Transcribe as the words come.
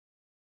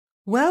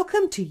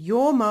Welcome to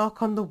Your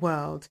Mark on the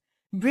World,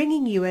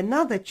 bringing you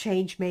another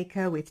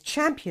changemaker with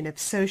champion of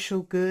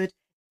social good,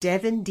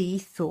 Devin D.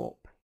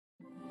 Thorpe.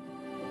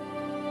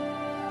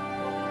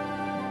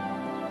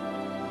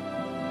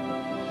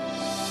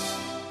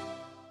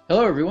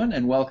 Hello, everyone,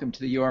 and welcome to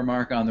the Your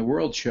Mark on the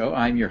World show.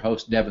 I'm your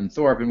host, Devin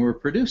Thorpe, and we're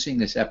producing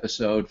this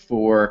episode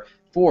for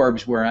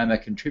Forbes, where I'm a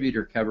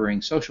contributor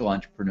covering social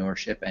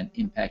entrepreneurship and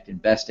impact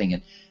investing.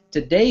 And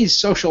today's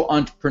social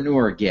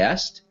entrepreneur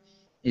guest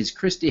is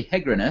Christy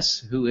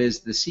Hegrenus, who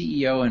is the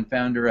CEO and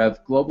founder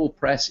of Global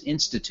Press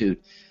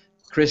Institute.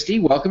 Christy,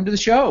 welcome to the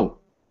show.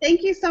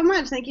 Thank you so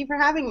much. Thank you for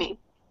having me.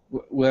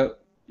 Well,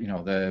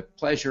 the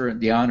pleasure and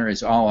the honor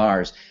is all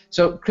ours.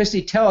 So,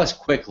 Christy, tell us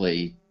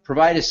quickly,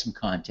 provide us some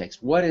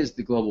context. What is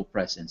the Global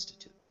Press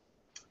Institute?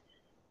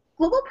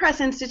 Global Press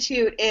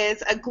Institute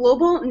is a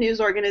global news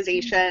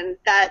organization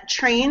that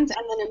trains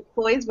and then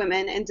employs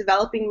women in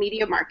developing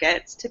media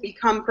markets to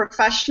become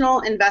professional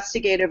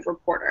investigative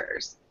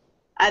reporters.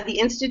 The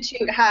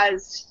Institute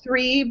has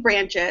 3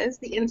 branches.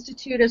 The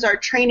Institute is our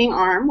training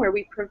arm, where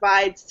we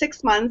provide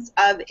 6 months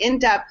of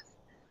in-depth,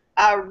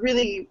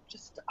 really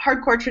just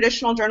hardcore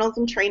traditional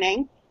journalism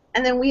training.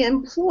 And then we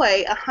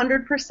employ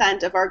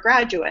 100% of our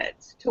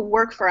graduates to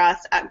work for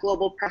us at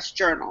Global Press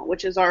Journal,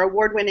 which is our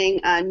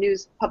award-winning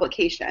news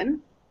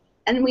publication.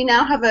 And we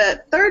now have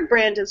a 3rd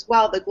brand as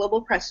well, the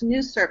Global Press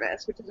News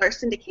Service, which is our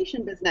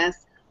syndication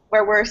business,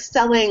 where we're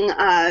selling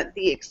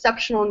the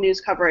exceptional news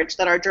coverage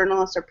that our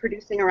journalists are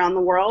producing around the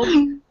world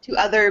to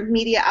other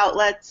media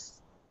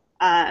outlets,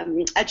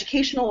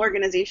 educational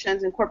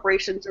organizations, and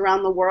corporations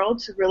around the world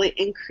to really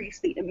increase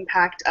the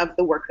impact of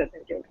the work that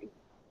they're doing.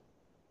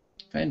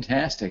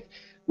 Fantastic.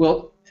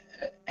 Well,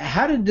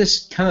 how did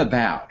this come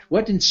about?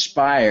 What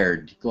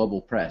inspired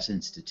Global Press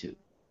Institute?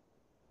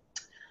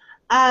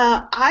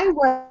 I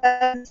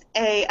was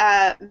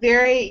a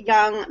very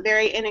young,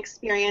 very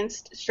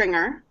inexperienced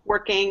stringer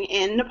working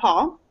in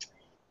Nepal,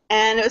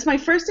 and it was my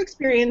first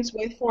experience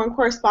with foreign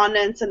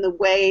correspondence and the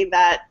way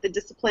that the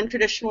discipline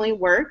traditionally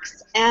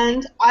works,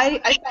 and I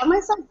found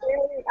myself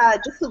very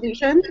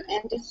disillusioned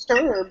and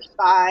disturbed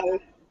by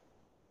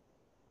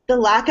the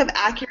lack of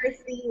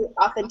accuracy,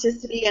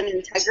 authenticity, and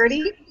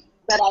integrity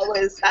that I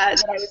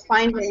was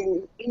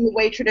finding in the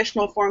way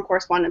traditional foreign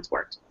correspondence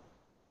worked.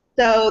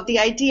 So the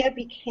idea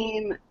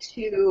became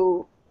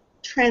to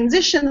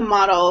transition the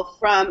model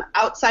from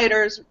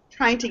outsiders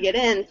trying to get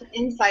in to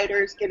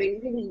insiders giving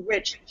really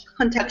rich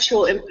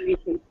contextual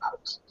information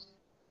out.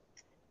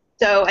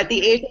 So at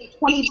the age of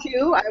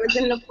 22, I was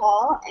in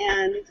Nepal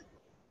and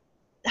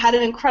had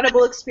an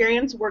incredible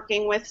experience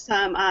working with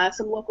some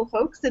local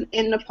folks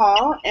in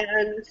Nepal,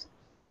 and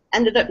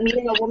ended up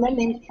meeting a woman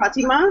named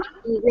Fatima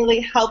who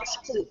really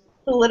helped to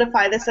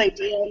solidify this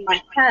idea in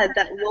my head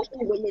that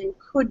local women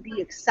could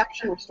be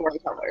exceptional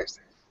storytellers,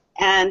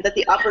 and that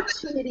the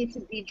opportunity to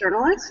be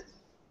journalists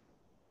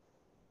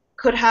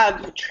could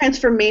have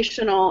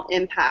transformational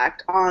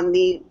impact on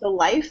the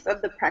life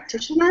of the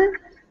practitioner,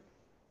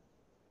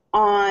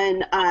 on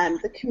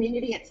the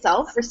community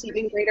itself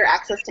receiving greater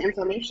access to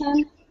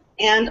information,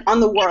 and on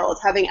the world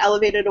having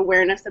elevated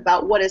awareness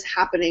about what is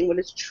happening, what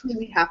is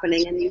truly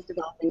happening in these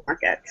developing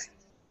markets.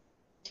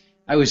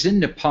 I was in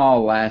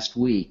Nepal last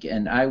week,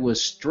 and I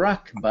was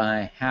struck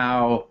by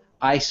how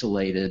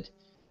isolated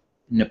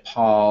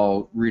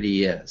Nepal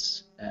really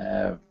is.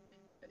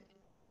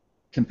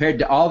 Compared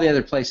to all the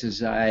other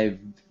places I've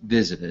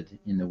visited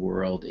in the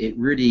world, it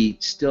really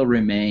still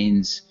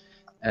remains,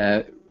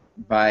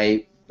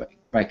 by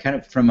kind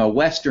of from a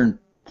Western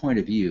point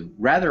of view,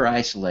 rather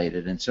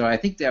isolated. And so I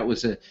think that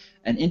was an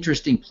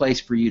interesting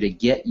place for you to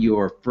get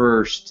your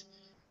first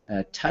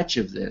touch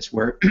of this,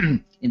 where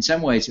in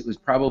some ways it was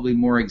probably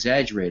more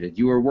exaggerated.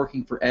 You were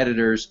working for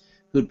editors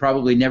who'd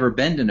probably never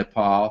been to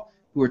Nepal,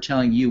 who were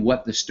telling you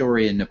what the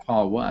story in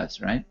Nepal was,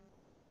 right?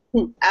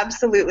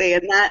 Absolutely,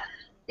 and that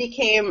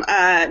became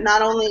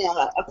not only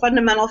a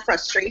fundamental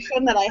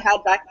frustration that I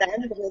had back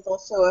then, but it was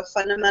also a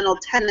fundamental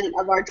tenet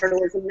of our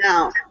journalism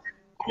now.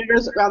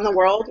 Editors around the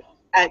world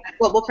at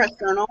Global Press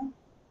Journal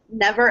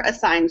never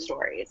assign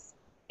stories.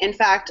 In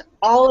fact,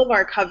 all of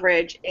our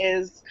coverage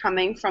is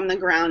coming from the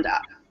ground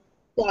up.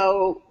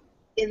 So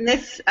in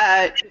this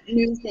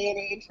news day and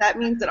age, that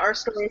means that our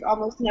stories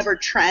almost never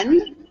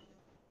trend,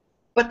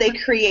 but they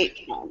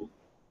create tone.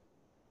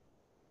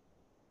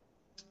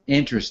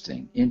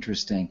 Interesting,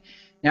 interesting.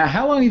 Now,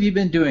 how long have you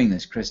been doing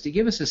this, Christy?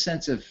 Give us a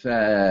sense of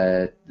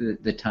the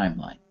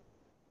timeline.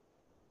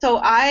 So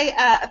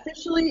I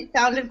officially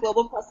founded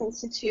Global Press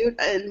Institute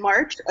in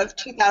March of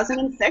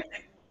 2006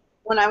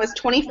 when I was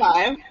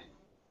 25.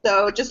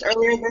 So just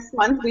earlier this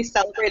month, we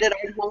celebrated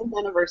our 9th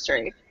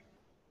anniversary.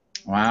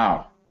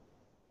 Wow.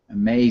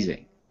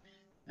 Amazing.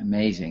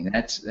 Amazing.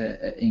 That's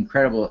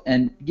incredible.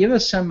 And give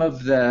us some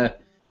of the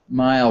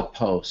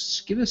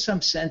mileposts. Give us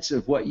some sense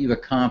of what you've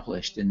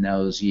accomplished in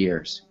those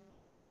years.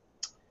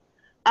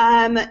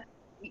 The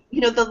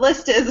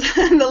list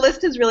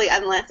is really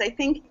endless. I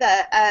think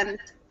that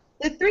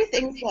the 3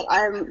 things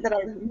that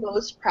I'm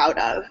most proud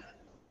of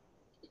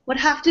would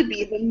have to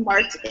be the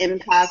marked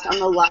impact on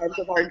the lives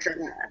of our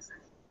journalists.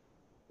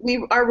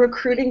 we are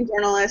recruiting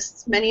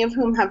journalists, many of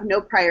whom have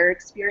no prior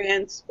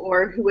experience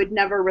or who would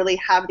never really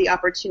have the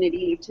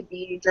opportunity to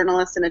be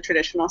journalists in a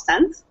traditional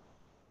sense.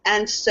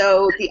 And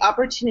so the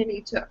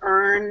opportunity to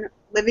earn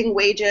living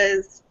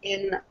wages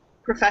in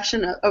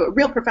a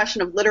real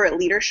profession of literate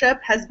leadership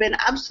has been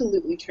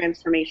absolutely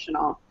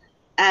transformational.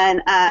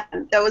 And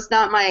that was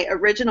not my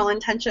original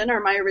intention or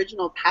my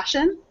original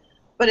passion,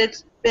 but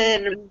it's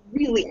been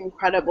really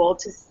incredible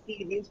to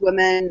see these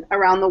women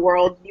around the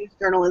world use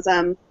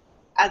journalism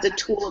as a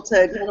tool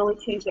to not only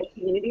change their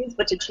communities,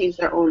 but to change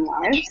their own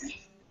lives.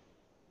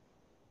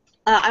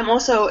 I'm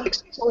also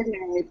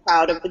extraordinarily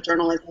proud of the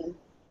journalism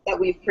that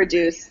we've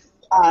produced.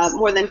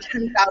 More than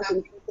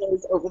 10,000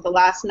 pieces over the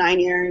last 9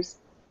 years.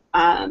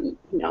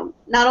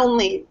 Not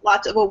only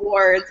lots of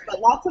awards, but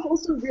lots of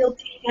also real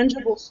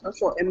tangible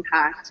social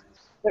impact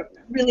that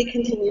really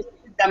continues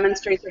to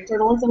demonstrate that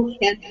journalism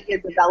can be a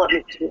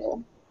development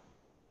tool.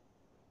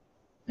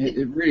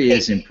 It really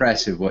is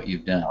impressive what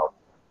you've done.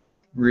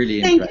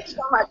 Really Thank impressive.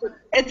 you so much.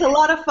 It's a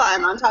lot of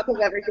fun on top of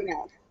everything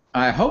else.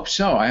 I hope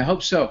so. I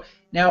hope so.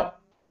 Now,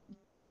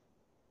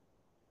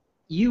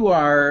 you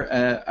are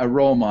a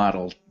role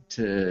model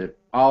to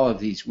all of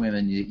these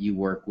women that you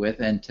work with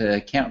and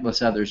to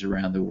countless others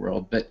around the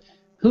world. But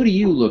who do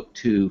you look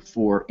to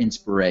for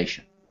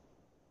inspiration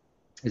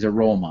as a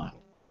role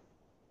model?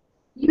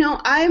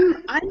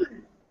 I'm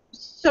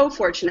so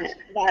fortunate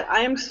that I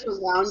am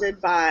surrounded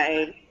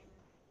by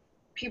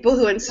people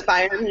who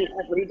inspire me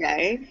every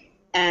day,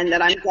 and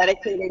that I'm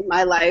dedicating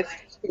my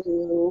life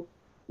to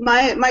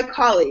my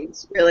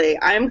colleagues, really.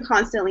 I'm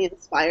constantly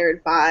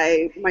inspired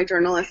by my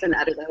journalists and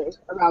editors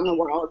around the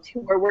world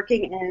who are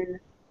working in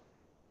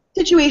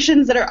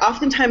situations that are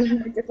oftentimes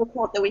more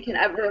difficult than we can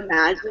ever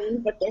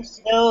imagine, but they're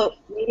still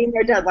meeting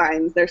their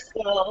deadlines. They're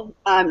still,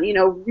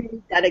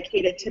 really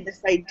dedicated to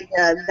this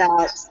idea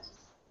that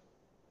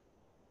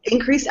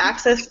increased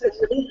access to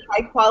really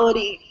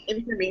high-quality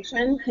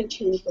information can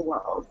change the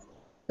world.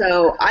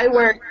 So I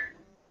work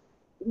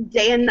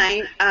day and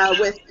night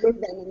with them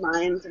in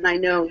mind, and I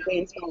know they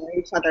inspire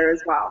each other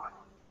as well.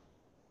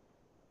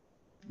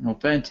 Oh,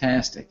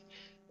 fantastic.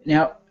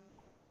 Now,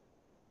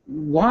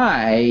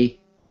 why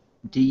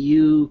do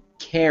you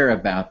care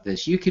about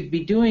this? You could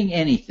be doing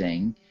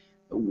anything.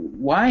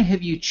 Why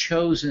have you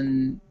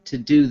chosen to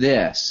do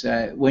this?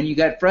 When you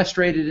got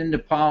frustrated in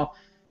Nepal,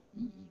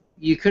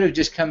 you could have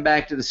just come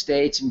back to the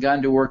States and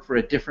gone to work for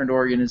a different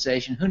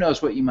organization. Who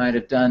knows what you might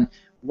have done?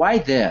 Why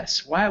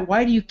this?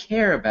 Why do you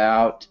care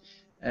about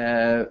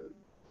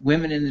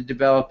women in the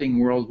developing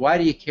world? Why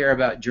do you care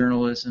about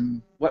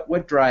journalism?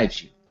 What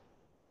drives you?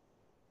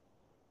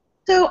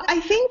 So I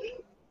think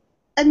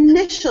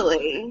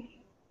initially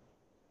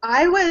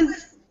I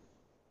was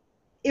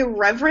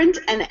irreverent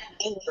and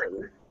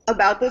angry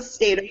about the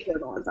state of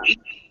journalism.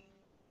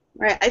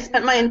 Right? I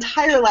spent my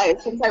entire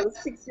life since I was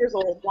 6 years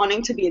old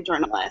wanting to be a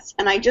journalist,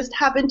 and I just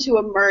happened to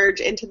emerge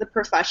into the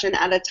profession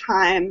at a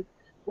time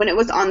when it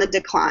was on the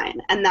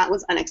decline, and that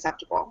was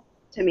unacceptable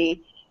to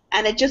me.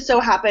 And it just so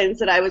happens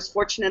that I was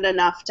fortunate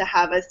enough to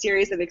have a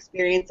series of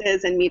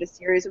experiences and meet a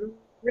series of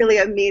really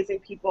amazing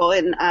people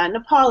in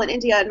Nepal and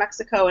India and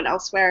Mexico and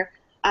elsewhere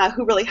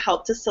who really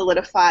helped to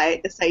solidify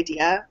this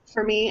idea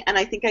for me. And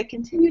I think I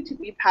continue to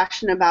be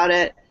passionate about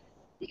it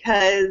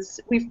because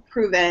we've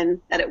proven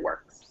that it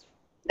works.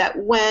 That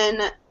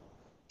when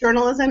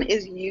journalism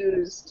is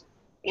used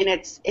in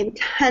its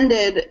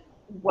intended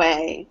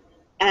way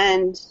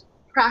and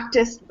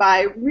practiced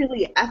by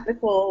really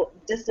ethical,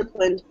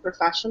 disciplined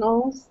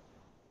professionals,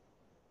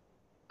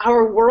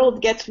 our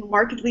world gets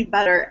markedly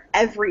better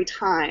every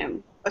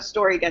time a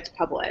story gets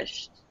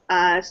published.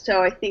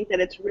 So I think that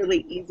it's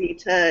really easy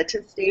to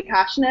stay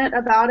passionate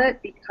about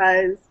it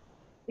because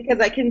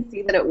I can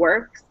see that it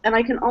works, and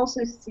I can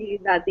also see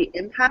that the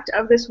impact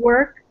of this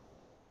work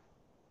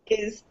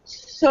is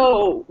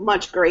so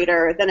much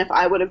greater than if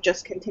I would have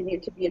just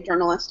continued to be a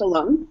journalist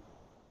alone.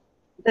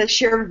 The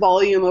sheer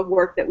volume of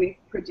work that we've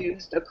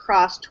produced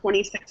across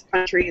 26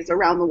 countries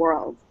around the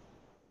world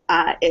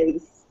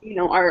is,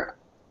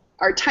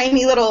 our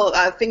tiny little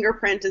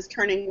fingerprint is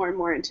turning more and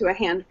more into a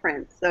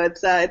handprint. So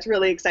it's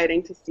really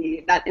exciting to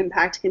see that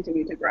impact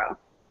continue to grow.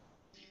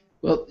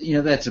 Well,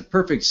 that's a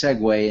perfect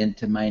segue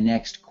into my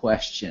next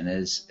question.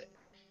 Is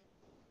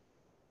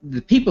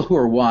the people who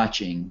are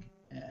watching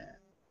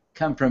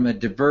come from a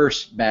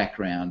diverse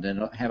background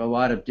and have a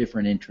lot of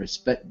different interests,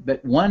 but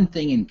one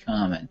thing in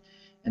common,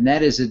 and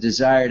that is a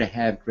desire to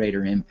have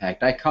greater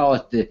impact. I call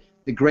it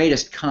the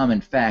greatest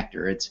common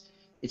factor.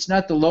 It's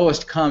not the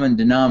lowest common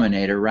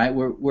denominator, right?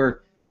 We're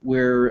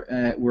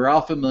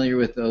all familiar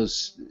with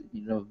those,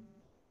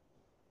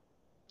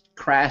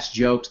 crass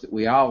jokes that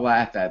we all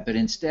laugh at, but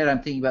instead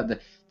I'm thinking about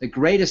the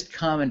greatest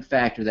common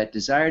factor, that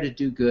desire to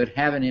do good,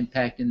 have an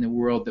impact in the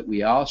world that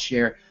we all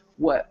share.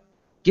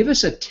 Give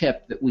us a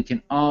tip that we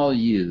can all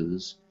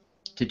use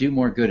to do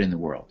more good in the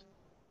world.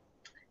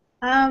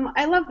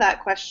 I love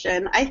that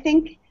question. I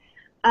think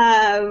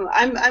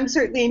I'm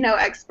certainly no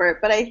expert,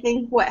 but I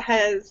think what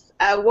has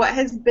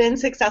been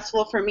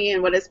successful for me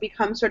and what has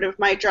become sort of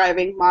my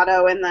driving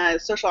motto in the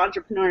social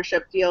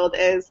entrepreneurship field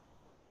is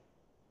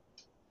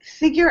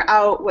figure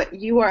out what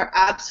you are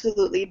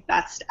absolutely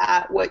best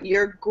at, what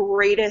your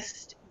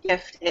greatest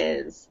gift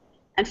is,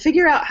 and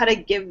figure out how to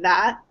give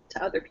that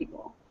to other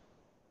people.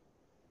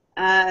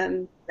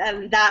 And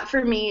that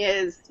for me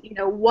is,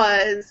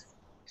 was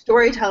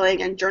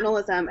storytelling and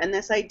journalism, and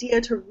this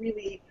idea to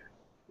really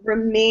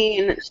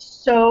remain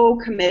so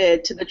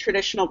committed to the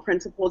traditional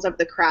principles of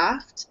the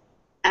craft.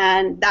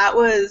 And that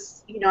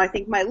was, I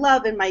think my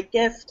love and my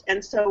gift.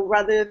 And so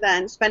rather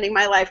than spending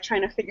my life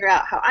trying to figure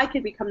out how I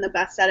could become the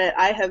best at it,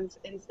 I have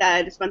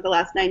instead spent the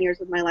last 9 years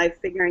of my life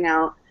figuring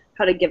out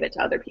how to give it to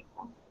other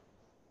people.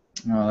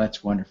 Oh,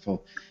 that's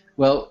wonderful.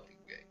 Well,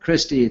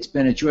 Christy, it's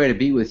been a joy to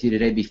be with you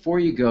today. Before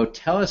you go,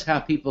 tell us how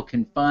people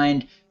can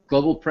find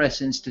Global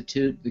Press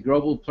Institute, the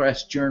Global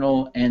Press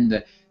Journal, and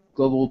the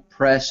Global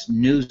Press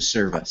News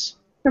Service.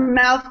 A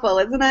mouthful,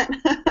 isn't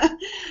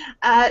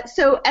it?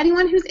 So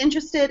anyone who's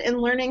interested in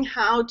learning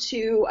how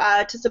to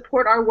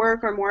support our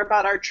work or more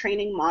about our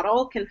training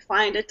model can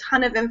find a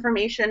ton of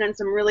information and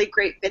some really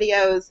great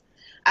videos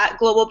at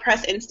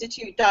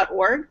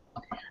globalpressinstitute.org.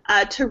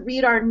 To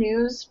read our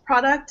news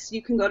products,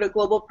 you can go to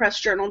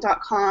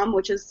globalpressjournal.com,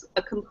 which is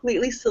a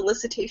completely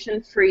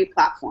solicitation-free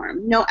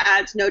platform. No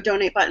ads, no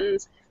donate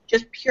buttons,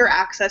 just pure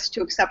access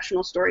to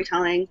exceptional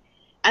storytelling.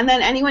 And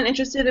then anyone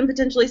interested in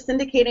potentially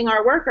syndicating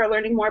our work or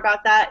learning more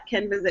about that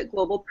can visit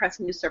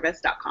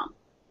globalpressnewsservice.com.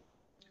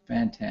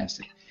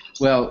 Fantastic.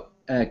 Well,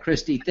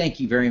 Christy, thank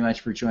you very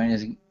much for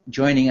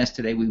joining us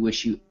today. We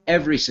wish you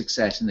every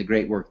success in the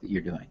great work that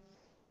you're doing.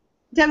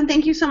 Devin,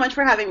 thank you so much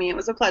for having me. It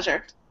was a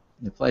pleasure.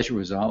 The pleasure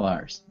was all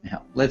ours.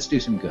 Now, let's do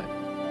some good.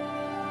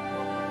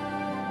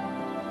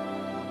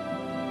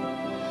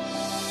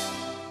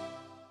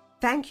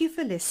 Thank you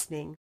for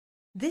listening.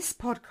 This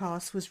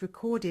podcast was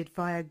recorded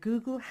via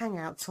Google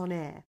Hangouts on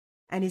Air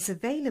and is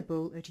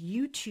available at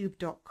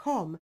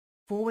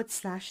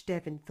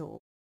youtube.com/Devinthorpe.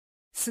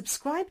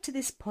 Subscribe to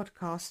this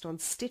podcast on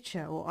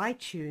Stitcher or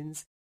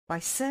iTunes by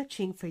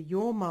searching for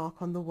Your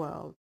Mark on the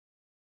World.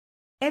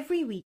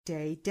 Every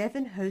weekday,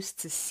 Devin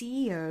hosts a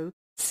CEO,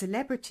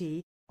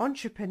 celebrity,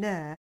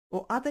 entrepreneur,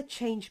 or other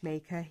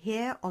changemaker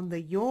here on the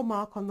Your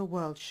Mark on the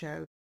World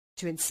show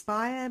to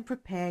inspire and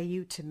prepare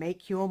you to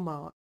make your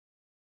mark.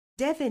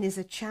 Devin is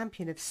a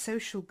champion of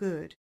social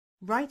good,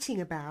 writing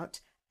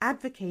about,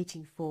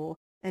 advocating for,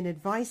 and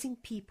advising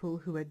people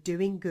who are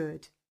doing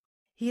good.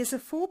 He is a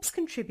Forbes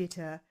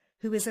contributor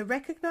who is a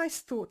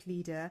recognized thought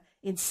leader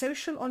in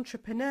social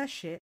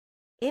entrepreneurship,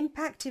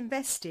 impact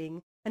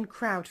investing, and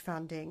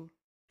crowdfunding.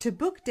 To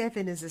book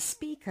Devin as a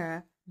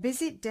speaker,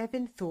 visit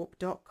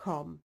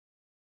devinthorpe.com.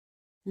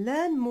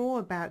 Learn more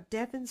about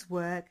Devin's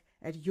work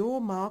at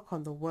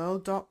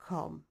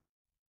yourmarkontheworld.com.